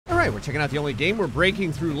right, we're checking out the only game where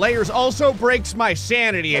breaking through layers also breaks my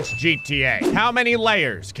sanity. It's GTA. How many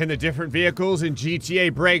layers can the different vehicles in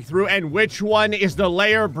GTA break through, and which one is the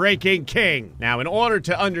layer breaking king? Now, in order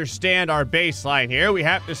to understand our baseline here, we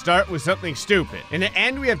have to start with something stupid. In the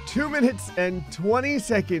end, we have 2 minutes and 20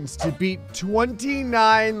 seconds to beat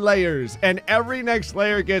 29 layers, and every next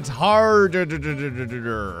layer gets harder.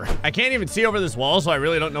 I can't even see over this wall, so I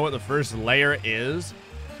really don't know what the first layer is.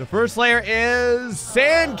 The first layer is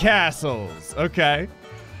sandcastles. Okay.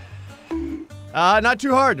 Not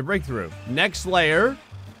too hard to break through. Next layer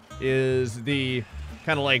is the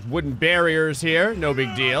kind of like wooden barriers here. No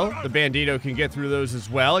big deal. The Bandito can get through those as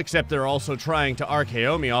well, except they're also trying to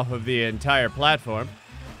RKO me off of the entire platform.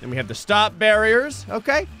 Then we have the stop barriers.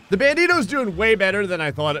 Okay. The Bandito's doing way better than I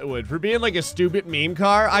thought it would. For being like a stupid meme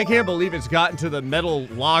car, I can't believe it's gotten to the metal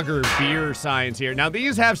lager beer signs here. Now,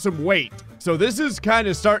 these have some weight, so this is kind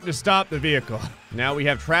of starting to stop the vehicle. Now we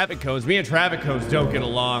have traffic cones. Me and traffic cones don't get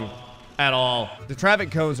along at all. The traffic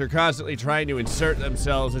cones are constantly trying to insert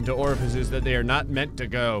themselves into orifices that they are not meant to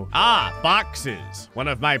go. Ah, boxes. One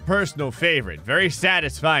of my personal favorite. Very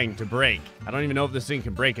satisfying to break. I don't even know if this thing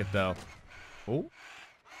can break it, though. Oh.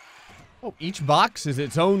 Oh, each box is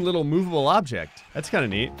its own little movable object. That's kind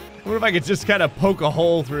of neat. I wonder if I could just kind of poke a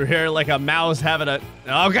hole through here like a mouse having a...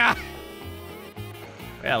 Oh, God!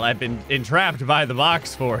 Well, I've been entrapped by the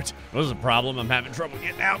box fort. This is a problem. I'm having trouble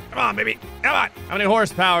getting out. Come on, baby. Come on. How many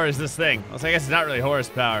horsepower is this thing? Well, I guess it's not really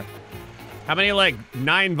horsepower. How many, like,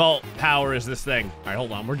 9-volt power is this thing? All right,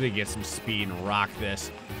 hold on. We're going to get some speed and rock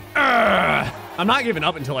this. I'm not giving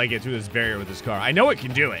up until I get through this barrier with this car. I know it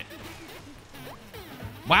can do it.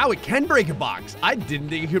 Wow, it can break a box. I didn't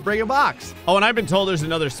think it could break a box. Oh, and I've been told there's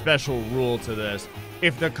another special rule to this.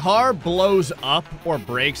 If the car blows up or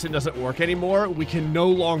breaks and doesn't work anymore, we can no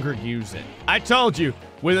longer use it. I told you,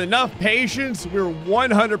 with enough patience, we're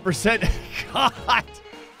 100%... God!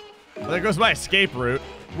 There goes my escape route.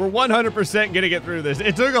 We're 100% gonna get through this.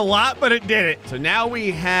 It took a lot, but it did it. So now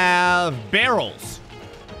we have barrels.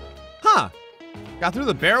 Huh. Got through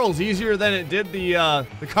the barrels easier than it did the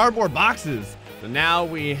cardboard boxes. So now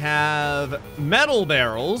we have metal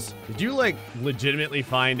barrels. Did you, like, legitimately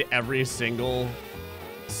find every single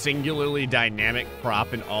singularly dynamic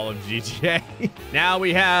prop in all of GTA? Now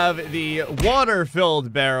we have the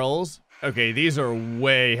water-filled barrels. Okay, these are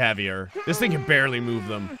way heavier. This thing can barely move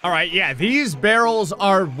them. All right, yeah, these barrels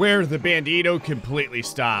are where the Bandito completely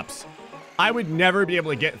stops. I would never be able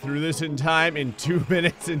to get through this in time in 2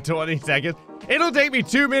 minutes and 20 seconds. It'll take me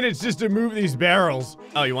 2 minutes just to move these barrels.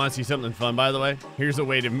 Oh, you want to see something fun, by the way? Here's a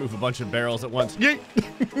way to move a bunch of barrels at once.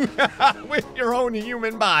 With your own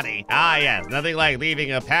human body. Ah, yes. Nothing like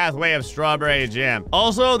leaving a pathway of strawberry jam.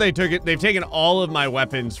 Also, they've taken all of my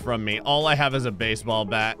weapons from me. All I have is a baseball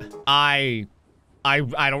bat. I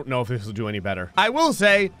don't know if this will do any better. I will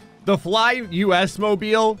say, the Fly US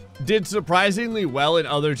mobile did surprisingly well in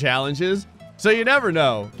other challenges, so you never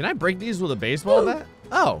know. Can I break these with a baseball bat?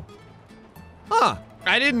 Oh. Huh.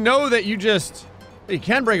 I didn't know that you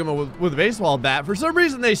can break them with a baseball bat. For some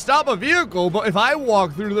reason, they stop a vehicle, but if I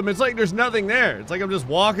walk through them, it's like there's nothing there. It's like I'm just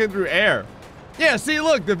walking through air. Yeah, see,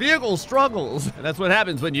 look, the vehicle struggles. And that's what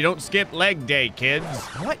happens when you don't skip leg day, kids.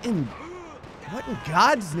 What in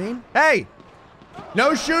God's name? Hey,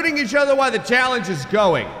 no shooting each other while the challenge is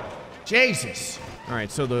going. Jesus. All right,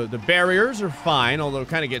 so the barriers are fine, although it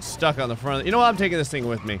kind of gets stuck on the front. You know what? I'm taking this thing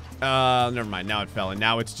with me. Never mind. Now it fell, and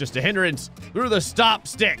now it's just a hindrance through the stop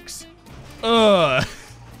sticks. Ugh.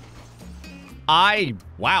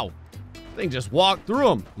 Wow. Thing just walked through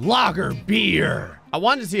them. Lager beer. I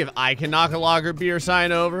wanted to see if I can knock a lager beer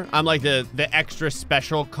sign over. I'm like the extra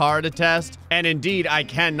special car to test. And indeed, I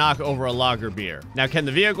can knock over a lager beer. Now, can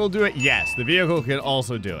the vehicle do it? Yes, the vehicle can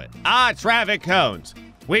also do it. Ah, traffic cones.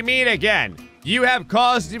 We meet again. You have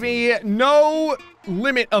caused me no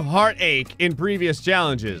limit of heartache in previous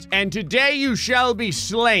challenges, and today you shall be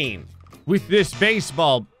slain with this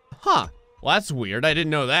baseball. Huh. Well, that's weird. I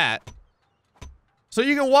didn't know that. So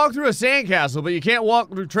you can walk through a sandcastle, but you can't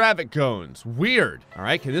walk through traffic cones. Weird. All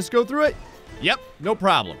right, can this go through it? Yep, no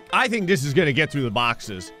problem. I think this is gonna get through the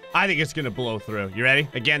boxes. I think it's gonna blow through. You ready?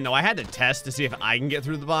 Again, though, I had to test to see if I can get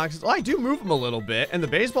through the boxes. Well, I do move them a little bit, and the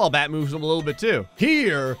baseball bat moves them a little bit too.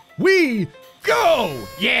 Here we go!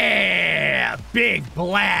 Yeah! Big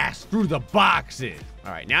blast through the boxes.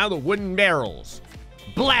 All right, now the wooden barrels.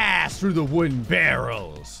 Blast through the wooden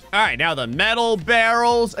barrels. All right, now the metal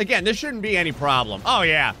barrels. Again, this shouldn't be any problem. Oh,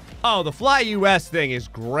 yeah. Oh, the Fly US thing is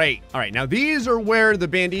great. All right, now these are where the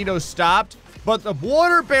Bandito stopped, but the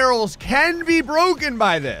water barrels can be broken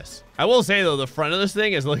by this. I will say, though, the front of this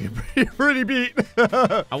thing is looking pretty beat.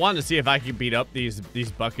 I wanted to see if I could beat up these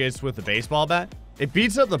buckets with the baseball bat. It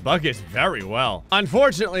beats up the buckets very well.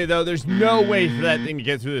 Unfortunately, though, there's no way for that thing to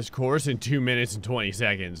get through this course in 2 minutes and 20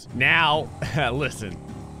 seconds. Now, listen.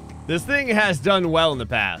 This thing has done well in the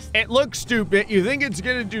past. It looks stupid. You think it's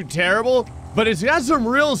gonna do terrible, but it's got some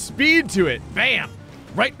real speed to it. Bam!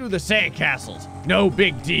 Right through the sandcastles. No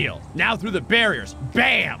big deal. Now through the barriers.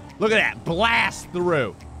 Bam! Look at that. Blast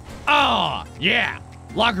through. Oh, yeah.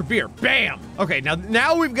 Lager beer. Bam! Okay,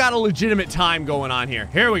 now we've got a legitimate time going on here.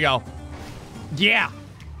 Here we go. Yeah.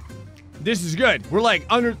 This is good. We're like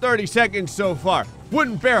under 30 seconds so far.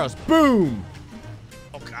 Wooden barrels. Boom!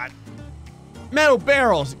 Oh, God. Metal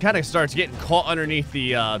barrels. It kind of starts getting caught underneath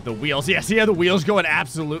the wheels. Yeah, see how the wheels going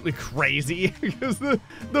absolutely crazy? Because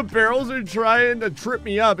the barrels are trying to trip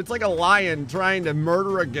me up. It's like a lion trying to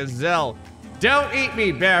murder a gazelle. Don't eat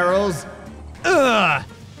me, barrels. Ugh.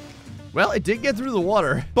 Well, it did get through the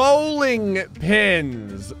water. Bowling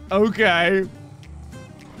pins. Okay.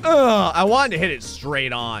 Ugh, I wanted to hit it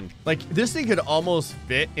straight on. Like, this thing could almost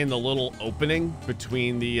fit in the little opening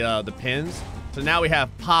between the pins. So now we have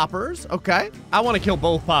poppers. Okay. I want to kill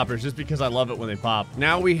both poppers just because I love it when they pop.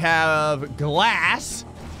 Now we have glass.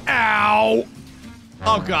 Ow.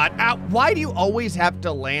 Oh, God. Ow. Why do you always have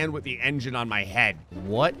to land with the engine on my head?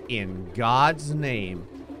 What in God's name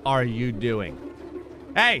are you doing?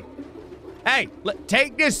 Hey. Hey,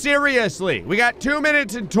 take this seriously. We got 2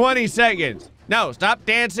 minutes and 20 seconds. No, stop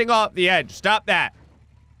dancing off the edge. Stop that.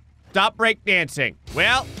 Stop breakdancing.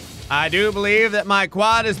 Well, I do believe that my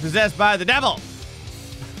quad is possessed by the devil.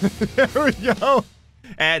 There we go.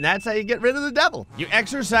 And that's how you get rid of the devil. You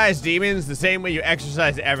exorcise demons the same way you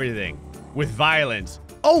exorcise everything. With violence.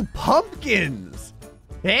 Oh, pumpkins.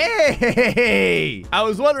 Hey! I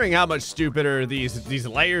was wondering how much stupider these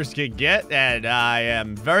layers could get, and I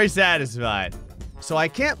am very satisfied. So I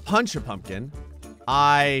can't punch a pumpkin.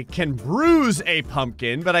 I can bruise a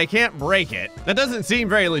pumpkin, but I can't break it. That doesn't seem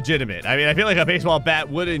very legitimate. I mean, I feel like a baseball bat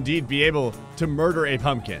would indeed be able to murder a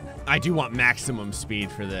pumpkin. I do want maximum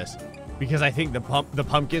speed for this because I think the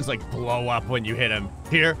pumpkins like blow up when you hit them.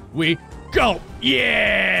 Here we go.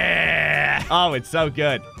 Yeah! Oh, it's so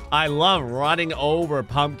good. I love running over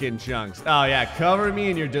pumpkin chunks. Oh yeah, cover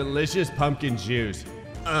me in your delicious pumpkin juice.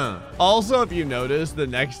 Also, if you notice, the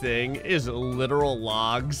next thing is literal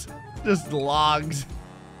logs. Just logs.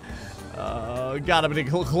 Got him in a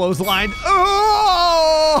clothesline.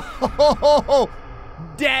 Oh!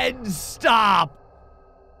 Dead stop.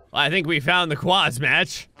 Well, I think we found the quads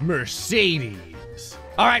match. Mercedes.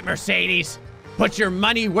 All right, Mercedes. Put your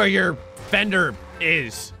money where your fender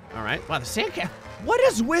is. All right. Wow, the sandcastle. What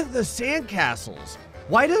is with the sandcastles?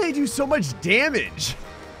 Why do they do so much damage?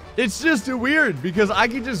 It's just weird because I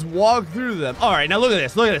can just walk through them. All right, now look at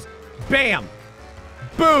this. Look at this. Bam.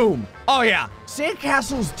 Boom. Oh, yeah.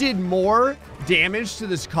 Sandcastles did more damage to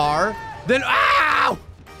this car than... Ow!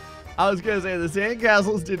 I was going to say the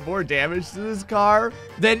sandcastles did more damage to this car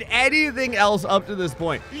than anything else up to this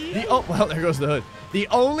point. Oh, well, there goes the hood. The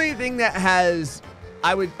only thing that has,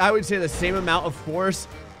 I would say, the same amount of force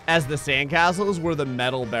as the sandcastles were the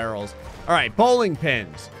metal barrels. All right, bowling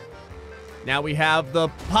pins. Now we have the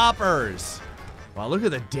poppers. Wow, look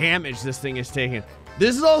at the damage this thing is taking.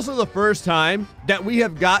 This is also the first time that we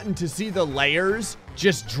have gotten to see the layers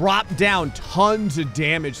just drop down tons of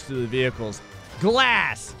damage to the vehicles.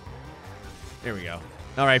 Glass. There we go.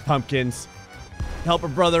 All right, pumpkins. Help a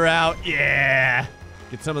brother out. Yeah.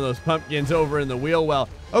 Get some of those pumpkins over in the wheel well.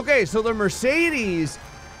 Okay, so the Mercedes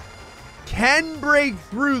can break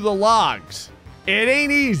through the logs. It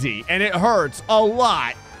ain't easy, and it hurts a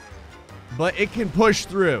lot, but it can push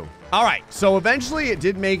through. All right, so eventually it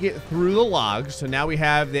did make it through the logs. So now we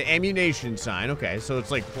have the ammunition sign. Okay, so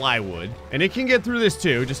it's like plywood. And it can get through this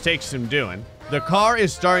too, just takes some doing. The car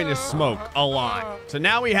is starting to smoke a lot. So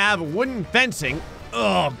now we have wooden fencing.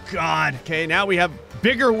 Oh, God. Okay, now we have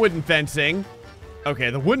bigger wooden fencing. Okay,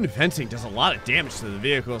 the wooden fencing does a lot of damage to the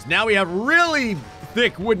vehicles. Now we have really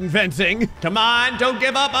thick wooden fencing. Come on, don't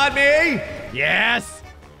give up on me. Yes.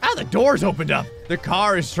 Ah, the doors opened up. The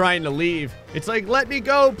car is trying to leave. It's like, let me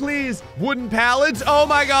go, please. Wooden pallets. Oh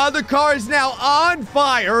my God, the car is now on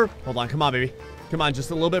fire. Hold on, come on, baby. Come on,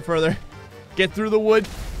 just a little bit further. Get through the wood.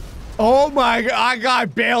 Oh my God, I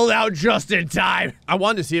got bailed out just in time. I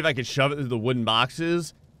wanted to see if I could shove it through the wooden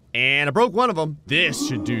boxes, and I broke one of them. This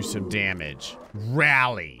should do some damage.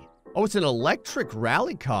 Rally. Oh, it's an electric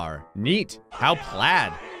rally car. Neat. How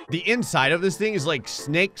plaid. The inside of this thing is like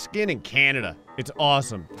snake skin in Canada. It's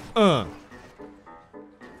awesome.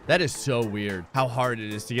 That is so weird how hard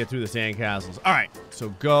it is to get through the sandcastles. All right, so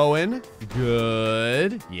going.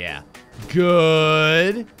 Good. Yeah.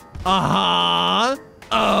 Good. Uh-huh.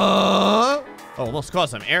 Oh, almost caught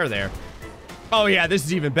some air there. Oh, yeah, this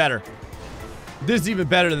is even better. This is even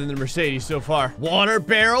better than the Mercedes so far. Water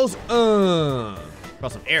barrels.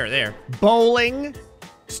 Caught some air there. Bowling.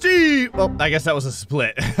 Steve. Oh, I guess that was a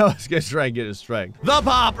split. I was going to try and get a strike. The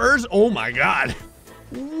poppers. Oh, my God.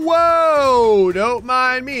 Whoa, don't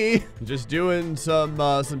mind me. Just doing some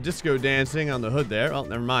disco dancing on the hood there. Oh,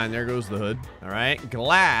 never mind. There goes the hood. All right,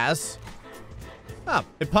 glass. Oh,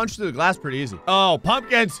 it punched through the glass pretty easy. Oh,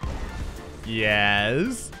 pumpkins.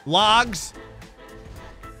 Yes. Logs.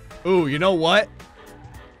 Ooh, you know what?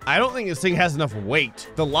 I don't think this thing has enough weight.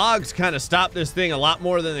 The logs kind of stop this thing a lot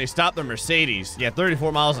more than they stop the Mercedes. Yeah,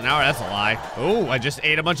 34 miles an hour, that's a lie. Oh, I just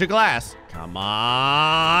ate a bunch of glass. Come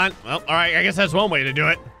on. Well, all right, I guess that's one way to do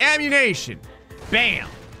it. Ammunition. Bam.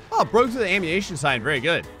 Oh, broke through the ammunition sign, very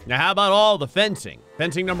good. Now, how about all the fencing?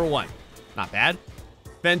 Fencing number 1. Not bad.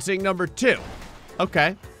 Fencing number 2.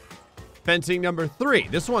 Okay. Fencing number 3.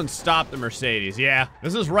 This one stopped the Mercedes. Yeah,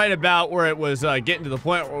 this is right about where it was getting to the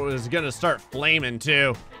point where it was going to start flaming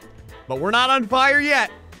too. But we're not on fire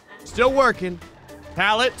yet. Still working.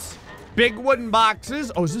 Pallets. Big wooden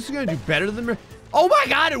boxes. Oh, is this going to do better than... Oh my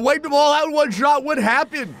God, it wiped them all out in one shot. What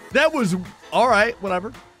happened? That was... All right,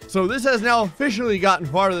 whatever. So this has now officially gotten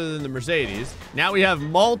farther than the Mercedes. Now we have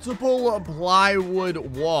multiple plywood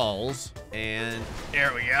walls. And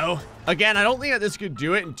there we go. Again, I don't think that this could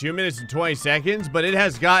do it in 2 minutes and 20 seconds, but it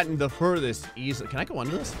has gotten the furthest easily. Can I go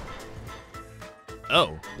under this?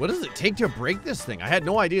 Oh, what does it take to break this thing? I had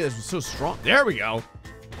no idea this was so strong. There we go.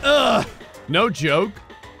 Ugh, no joke.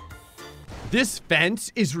 This fence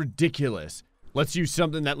is ridiculous. Let's use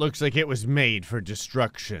something that looks like it was made for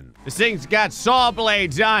destruction. This thing's got saw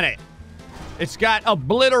blades on it. It's got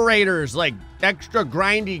obliterators, like extra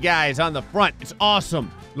grindy guys on the front. It's awesome.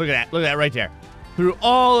 Look at that. Look at that right there. Through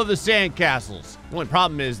all of the sandcastles. The only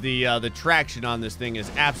problem is the traction on this thing is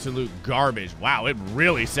absolute garbage. Wow, it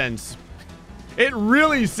really sends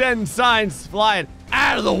signs flying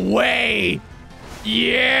out of the way.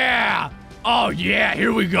 Yeah. Oh yeah,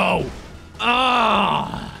 here we go.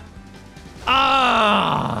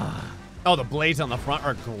 Oh, the blades on the front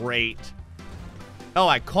are great. Oh,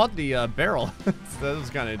 I caught the barrel. That was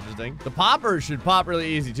kind of interesting. The popper should pop really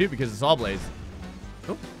easy too because it's all blades.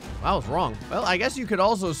 Oh, I was wrong. Well, I guess you could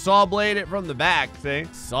also saw blade it from the back. See?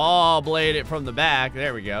 Saw blade it from the back.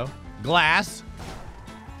 There we go. Glass.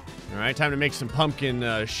 All right, time to make some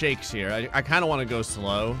pumpkin shakes here. I kind of want to go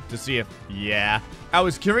slow to see if, yeah. I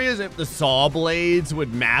was curious if the saw blades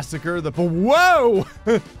would massacre the, whoa!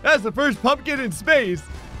 That's the first pumpkin in space.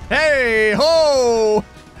 Hey, ho!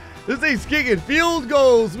 This thing's kicking field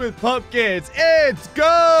goals with pumpkins. It's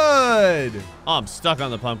good! Oh, I'm stuck on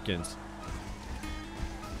the pumpkins.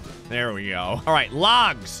 There we go. All right,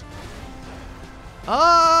 logs.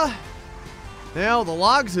 Now, the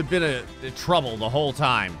logs have been a trouble the whole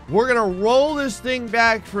time. We're gonna roll this thing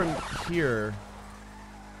back from here.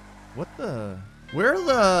 What the?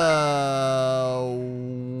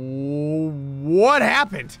 What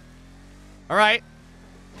happened? All right.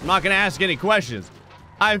 I'm not gonna ask any questions.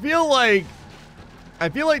 I feel like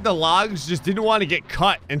the logs just didn't want to get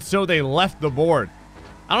cut, and so they left the board.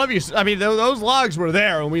 I don't know if you, I mean, those logs were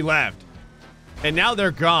there when we left, and now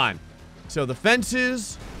they're gone. So the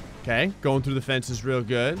fences, okay, going through the fences real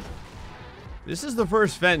good. This is the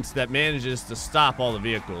first fence that manages to stop all the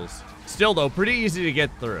vehicles. Still, though, pretty easy to get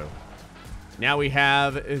through. Now we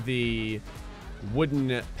have the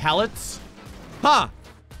wooden pallets. Huh.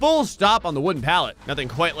 Full stop on the wooden pallet. Nothing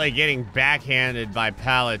quite like getting backhanded by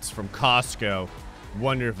pallets from Costco.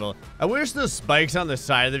 Wonderful. I wish the spikes on the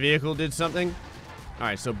side of the vehicle did something. All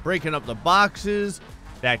right, so breaking up the boxes.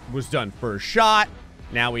 That was done first shot.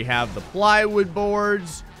 Now we have the plywood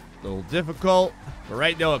boards. A little difficult. But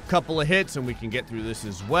right now, a couple of hits and we can get through this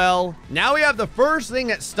as well. Now we have the first thing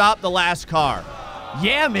that stopped the last car.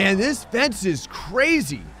 Yeah, man, this fence is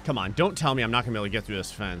crazy. Come on, don't tell me I'm not gonna be able to get through this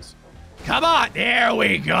fence. Come on, there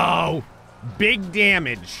we go. Big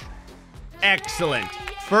damage. Excellent.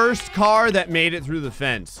 First car that made it through the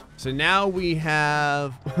fence. So now we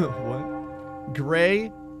have, what? Gray,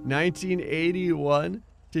 1981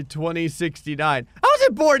 to 2069. I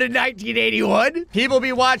wasn't born in 1981. People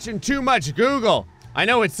be watching too much Google. I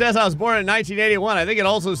know it says I was born in 1981. I think it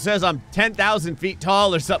also says I'm 10,000 feet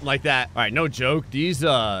tall or something like that. All right, no joke. These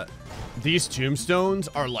tombstones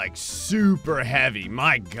are like super heavy.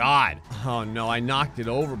 My God. Oh no, I knocked it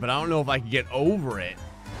over, but I don't know if I can get over it.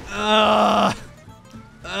 All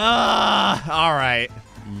right.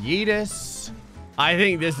 Yeetus. I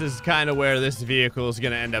think this is kind of where this vehicle is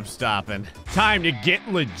going to end up stopping. Time to get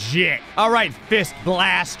legit. All right, Fist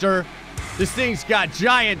Blaster. This thing's got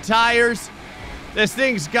giant tires. This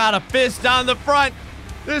thing's got a fist on the front.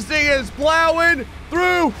 This thing is plowing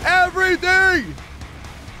through everything.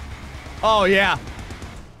 Oh, yeah.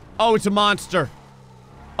 Oh, it's a monster.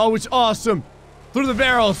 Oh, it's awesome. Through the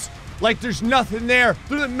barrels, like there's nothing there.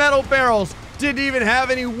 Through the metal barrels, didn't even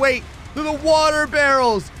have any weight. Through the water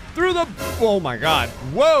barrels, through the, oh my God.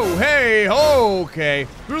 Whoa, hey, okay.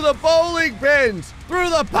 Through the bowling pins, through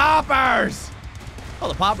the poppers. Oh,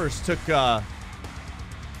 the poppers took,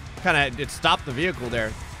 it stopped the vehicle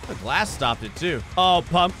there. The glass stopped it too. Oh,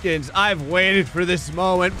 pumpkins, I've waited for this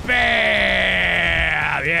moment.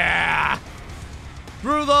 Bam, yeah.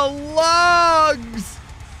 Through the logs.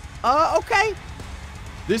 Okay.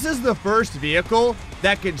 This is the first vehicle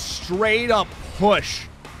that can straight up push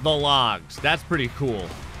the logs. That's pretty cool.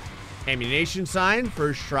 Ammunition sign,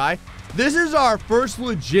 first try. This is our first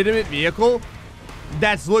legitimate vehicle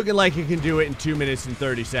that's looking like it can do it in 2 minutes and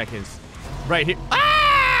 30 seconds. Right here.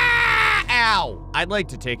 Ah! Ow! I'd like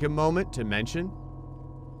to take a moment to mention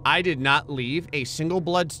I did not leave a single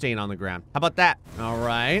blood stain on the ground. How about that? All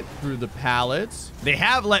right, through the pallets. They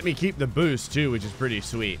have let me keep the boost too, which is pretty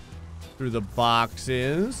sweet. Through the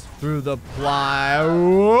boxes, through the ply.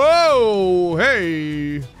 Whoa,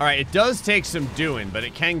 hey. All right, it does take some doing, but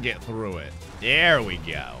it can get through it. There we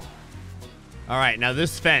go. All right, now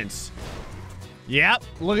this fence. Yep,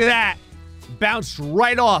 look at that. Bounced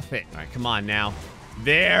right off it. All right, come on now.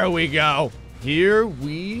 There we go. Here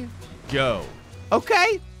we go.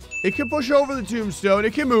 Okay, it can push over the tombstone.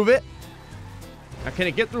 It can move it. Now, can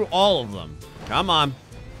it get through all of them? Come on.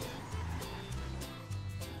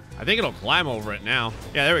 I think it'll climb over it now.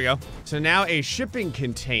 Yeah, there we go. So now a shipping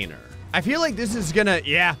container. I feel like this is gonna,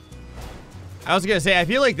 yeah. I was gonna say, I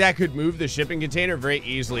feel like that could move the shipping container very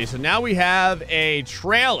easily. So now we have a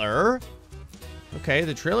trailer. Okay,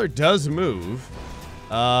 the trailer does move.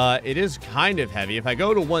 It is kind of heavy. If I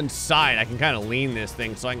go to one side, I can kind of lean this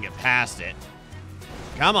thing so I can get past it.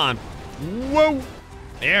 Come on. Whoa.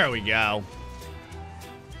 There we go.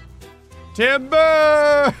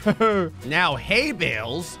 Timber! Now hay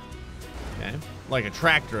bales. Okay. Like a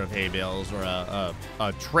tractor of hay bales or a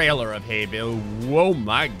trailer of hay bales. Whoa,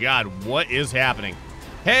 my God. What is happening?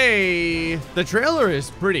 Hey, the trailer is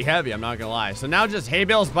pretty heavy, I'm not gonna lie. So now just hay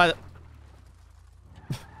bales by the...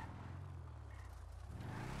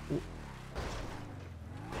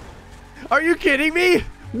 Are you kidding me?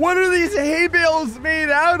 What are these hay bales made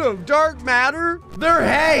out of? Dark matter? They're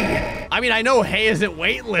hay. I mean, I know hay isn't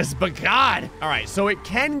weightless, but God. All right, so it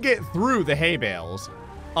can get through the hay bales.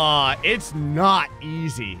 It's not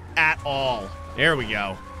easy at all. There we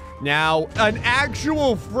go. Now, an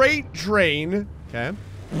actual freight train. Okay.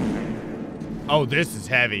 Oh, this is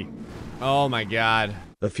heavy. Oh my God.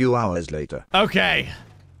 A few hours later. Okay.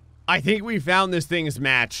 I think we found this thing's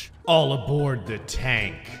match. All aboard the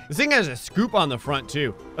tank. This thing has a scoop on the front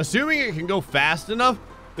too. Assuming it can go fast enough,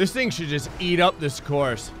 this thing should just eat up this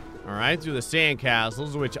course. All right, through the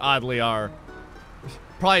sandcastles, which oddly are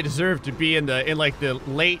probably deserve to be in like the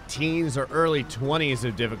late teens or early 20s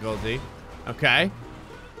of difficulty. Okay.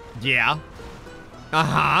 Yeah.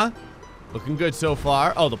 Uh-huh. Looking good so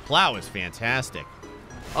far. Oh, the plow is fantastic.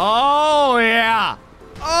 Oh, yeah.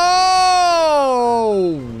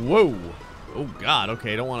 Oh, whoa. Oh, God.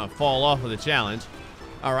 Okay, don't want to fall off of the challenge.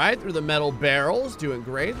 All right, through the metal barrels, doing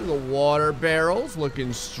great. Through the water barrels,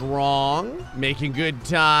 looking strong. Making good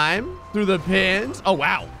time. Through the pins. Oh,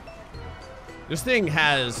 wow. This thing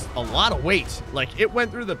has a lot of weight. Like, it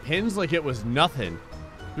went through the pins like it was nothing.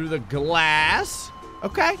 Through the glass.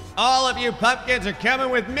 Okay. All of you pumpkins are coming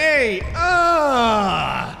with me.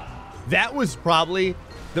 That was probably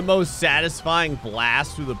the most satisfying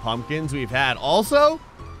blast through the pumpkins we've had. Also,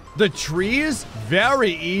 the trees,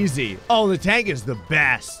 very easy. Oh, the tank is the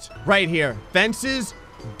best. Right here, fences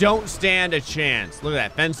don't stand a chance. Look at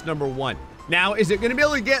that, fence number 1. Now, is it gonna be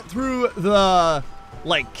able to get through the,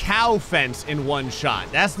 like, cow fence in one shot?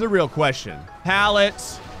 That's the real question.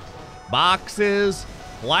 Pallets, boxes,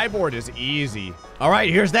 plyboard is easy. All right,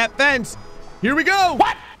 here's that fence. Here we go.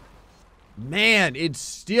 What? Man,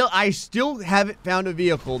 I still haven't found a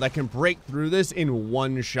vehicle that can break through this in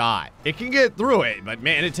one shot. It can get through it, but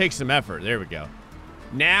man, it takes some effort. There we go.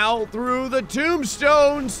 Now through the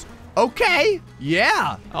tombstones. Okay,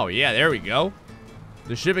 yeah. Oh yeah, there we go.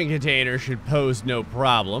 The shipping container should pose no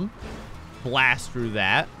problem. Blast through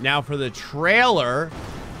that. Now for the trailer.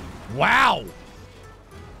 Wow.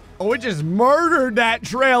 Oh, it just murdered that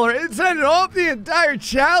trailer. It sent it off the entire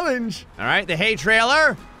challenge. All right, the hay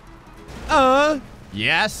trailer.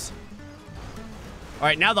 Yes. All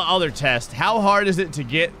right, now the other test. How hard is it to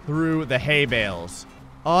get through the hay bales?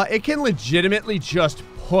 It can legitimately just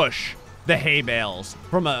push the hay bales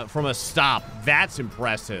from a stop. That's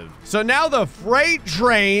impressive. So now the freight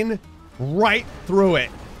train right through it.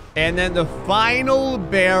 And then the final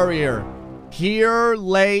barrier. Here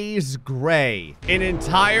lays Gray, an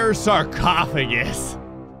entire sarcophagus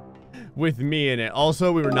with me in it.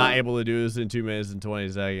 Also, we were not able to do this in 2 minutes and 20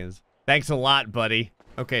 seconds. Thanks a lot, buddy.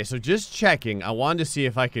 Okay, so just checking. I wanted to see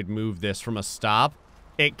if I could move this from a stop.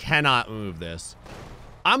 It cannot move this.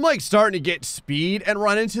 I'm like starting to get speed and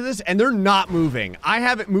run into this, and they're not moving. I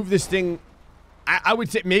haven't moved this thing, I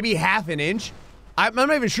would say maybe half an inch. I'm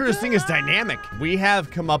not even sure this thing is dynamic. We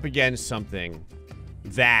have come up against something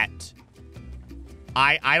that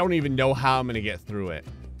I don't even know how I'm gonna get through it.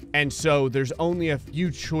 And so there's only a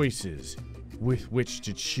few choices with which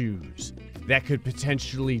to choose that could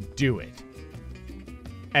potentially do it.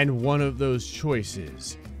 And one of those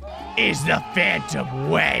choices is the Phantom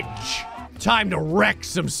Wedge. Time to wreck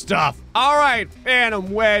some stuff. All right,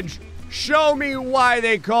 Phantom Wedge, show me why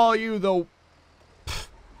they call you the...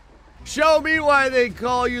 Show me why they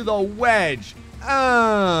call you the Wedge.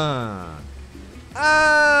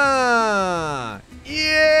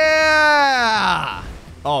 Yeah!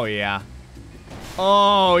 Oh, yeah.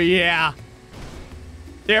 Oh, yeah.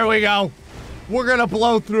 There we go. We're gonna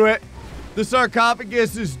blow through it. The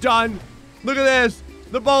sarcophagus is done. Look at this.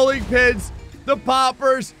 The bowling pins, the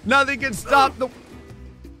poppers. Nothing can stop the...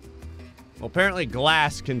 Well, apparently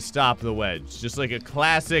glass can stop the wedge. Just like a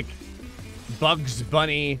classic Bugs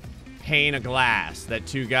Bunny pane of glass that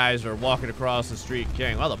two guys are walking across the street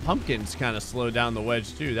carrying. Well, the pumpkins kind of slowed down the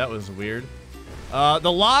wedge too. That was weird.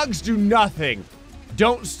 The logs do nothing.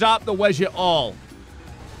 Don't stop the wedge at all.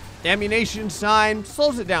 Ammunition sign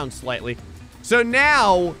slows it down slightly. So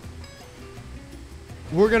now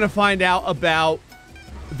we're gonna find out about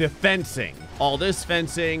the fencing. All this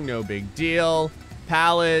fencing, no big deal.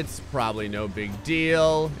 Pallets, probably no big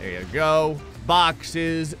deal. There you go.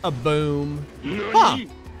 Boxes, a boom. Huh.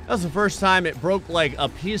 That was the first time it broke like a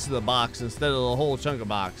piece of the box instead of the whole chunk of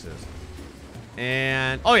boxes.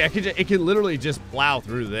 And, oh yeah, it can literally just plow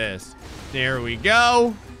through this. There we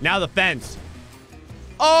go. Now the fence.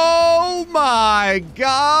 Oh my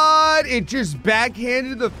God. It just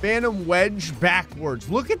backhanded the Phantom Wedge backwards.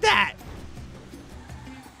 Look at that.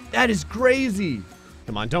 That is crazy.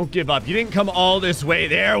 Come on, don't give up. You didn't come all this way.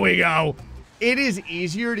 There we go. It is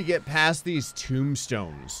easier to get past these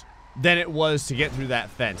tombstones than it was to get through that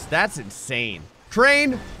fence. That's insane.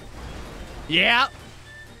 Train. Yeah.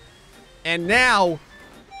 And now,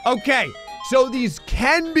 okay, so these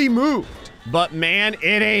can be moved, but man,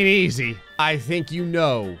 it ain't easy. I think you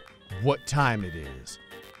know what time it is.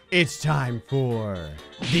 It's time for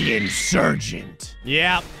the Insurgent.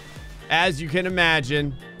 Yep, as you can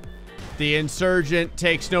imagine, the Insurgent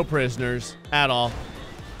takes no prisoners at all.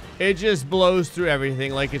 It just blows through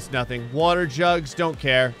everything like it's nothing. Water jugs, don't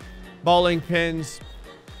care. Bowling pins,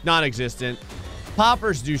 non-existent.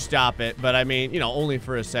 Poppers do stop it, but I mean, you know, only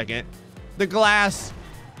for a second. The glass,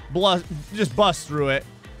 just busts through it.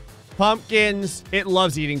 Pumpkins, it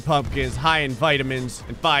loves eating pumpkins, high in vitamins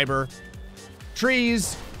and fiber.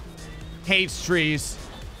 Trees, hates trees.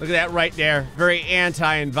 Look at that right there, very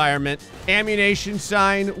anti-environment. Ammunition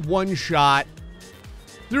sign, one shot.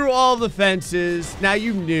 Through all the fences. Now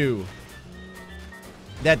you knew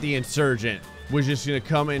that the Insurgent was just gonna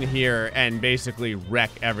come in here and basically wreck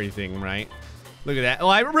everything, right? Look at that. Well,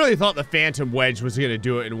 I really thought the Phantom Wedge was gonna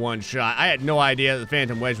do it in one shot. I had no idea that the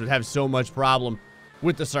Phantom Wedge would have so much problem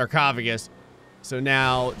with the sarcophagus. So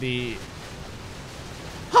now the...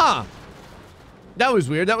 Huh. That was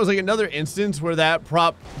weird. That was like another instance where that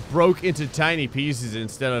prop broke into tiny pieces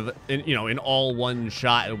instead of, in all one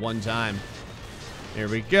shot at one time. Here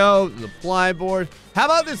we go. The plyboard. How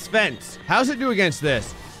about this fence? How's it do against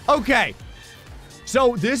this? Okay.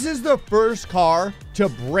 So this is the first car to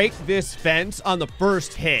break this fence on the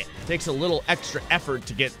first hit. It takes a little extra effort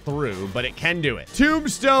to get through, but it can do it.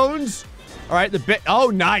 Tombstones. All right, oh,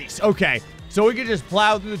 nice. Okay, so we can just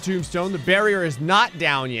plow through the tombstone. The barrier is not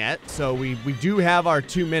down yet, so we do have our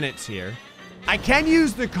 2 minutes here. I can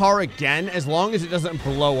use the car again as long as it doesn't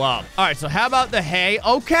blow up. All right, so how about the hay?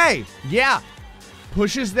 Okay, yeah.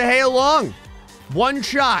 Pushes the hay along. One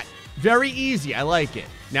shot. Very easy. I like it.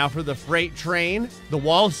 Now for the freight train, the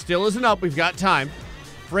wall still isn't up. We've got time.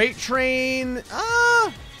 Freight train,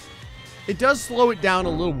 it does slow it down a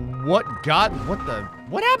little. What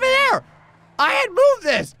happened there? I had moved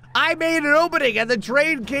this. I made an opening and the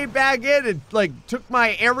train came back in and like took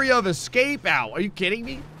my area of escape out. Are you kidding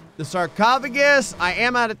me? The sarcophagus, I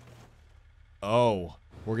am at it. Oh,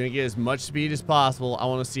 We're going to get as much speed as possible. I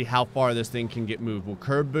want to see how far this thing can get moved. We'll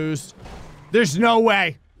curb boost. There's no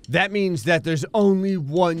way. That means that there's only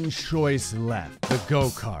one choice left. The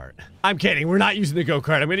go-kart. I'm kidding. We're not using the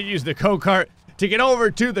go-kart. I'm going to use the go-kart to get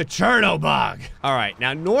over to the Chernobog. All right.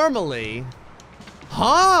 Now, normally...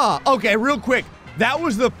 Okay, real quick. That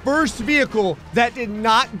was the first vehicle that did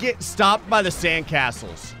not get stopped by the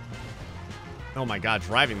sandcastles. Oh my god,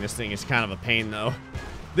 driving this thing is kind of a pain, though.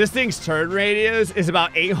 This thing's turn radius is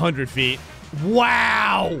about 800 feet.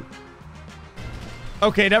 Wow!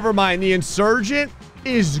 Okay, never mind. The Insurgent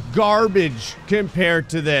is garbage compared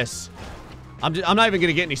to this. I'm not even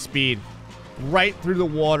gonna get any speed. Right through the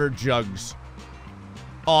water jugs.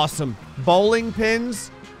 Awesome. Bowling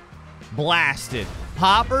pins, blasted.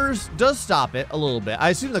 Poppers does stop it a little bit. I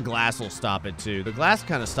assume the glass will stop it too. The glass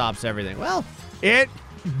kind of stops everything. Well, it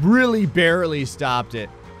really barely stopped it.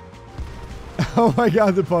 Oh my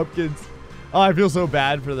god, the pumpkins. Oh, I feel so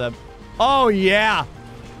bad for them. Oh, yeah.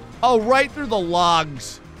 Oh, right through the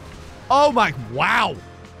logs. Oh my, wow.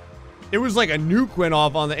 It was like a nuke went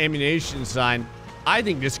off on the ammunition sign. I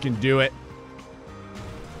think this can do it.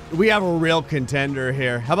 We have a real contender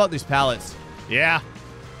here. How about these pallets? Yeah.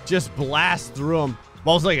 Just blast through them.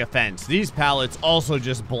 Well, it's like a fence. These pallets also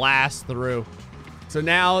just blast through. So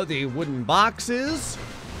now the wooden boxes.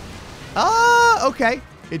 Okay.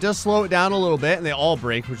 It does slow it down a little bit, and they all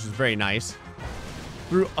break, which is very nice.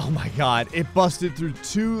 Oh my god, it busted through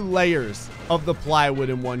 2 layers of the plywood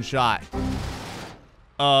in one shot.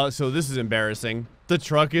 So this is embarrassing. The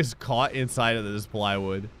truck is caught inside of this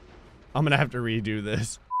plywood. I'm gonna have to redo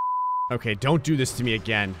this. Okay, don't do this to me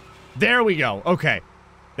again. There we go. Okay.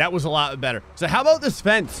 That was a lot better. So how about this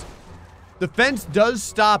fence? The fence does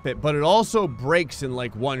stop it, but it also breaks in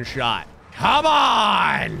like one shot. Come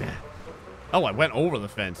on! Oh, I went over the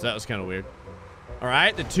fence. That was kind of weird. All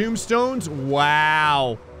right, the tombstones.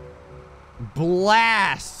 Wow.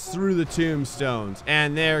 Blasts through the tombstones.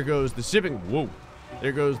 And there goes the shipping. Whoa.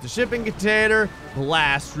 There goes the shipping container.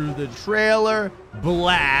 Blast through the trailer.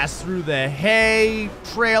 Blast through the hay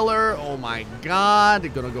trailer. Oh my god.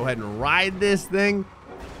 They're gonna go ahead and ride this thing.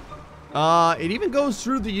 It even goes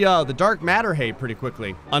through the dark matter hay pretty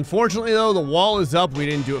quickly. Unfortunately, though, the wall is up. We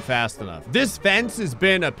didn't do it fast enough. This fence has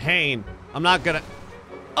been a pain. I'm not gonna...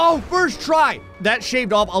 Oh, first try! That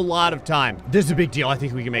shaved off a lot of time. This is a big deal. I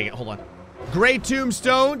think we can make it. Hold on. Gray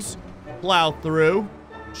tombstones. Plow through.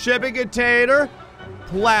 Shipping container.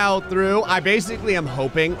 Plow through. I basically am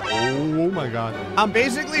hoping... Oh, my God. I'm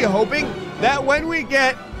basically hoping that when we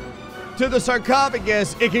get to the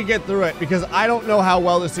sarcophagus, it can get through it, because I don't know how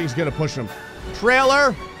well this thing's gonna push them.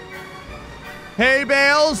 Trailer. Hay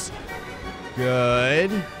bales.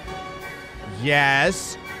 Good.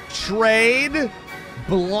 Yes. Train.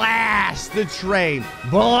 Blast the train.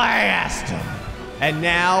 Blast them. And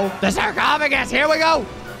now, the sarcophagus. Here we go.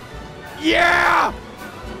 Yeah.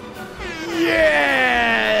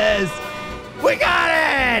 Yes. We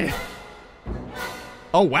got it.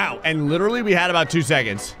 Oh, wow. And literally, we had about 2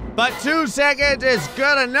 seconds. But 2 seconds is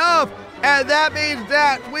good enough. And that means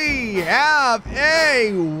that we have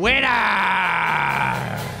a winner.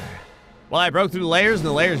 Well, I broke through the layers, and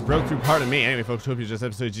the layers broke through part of me. Anyway, folks, hope you enjoyed this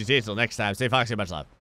episode of GTA. Until next time, stay foxy, much love.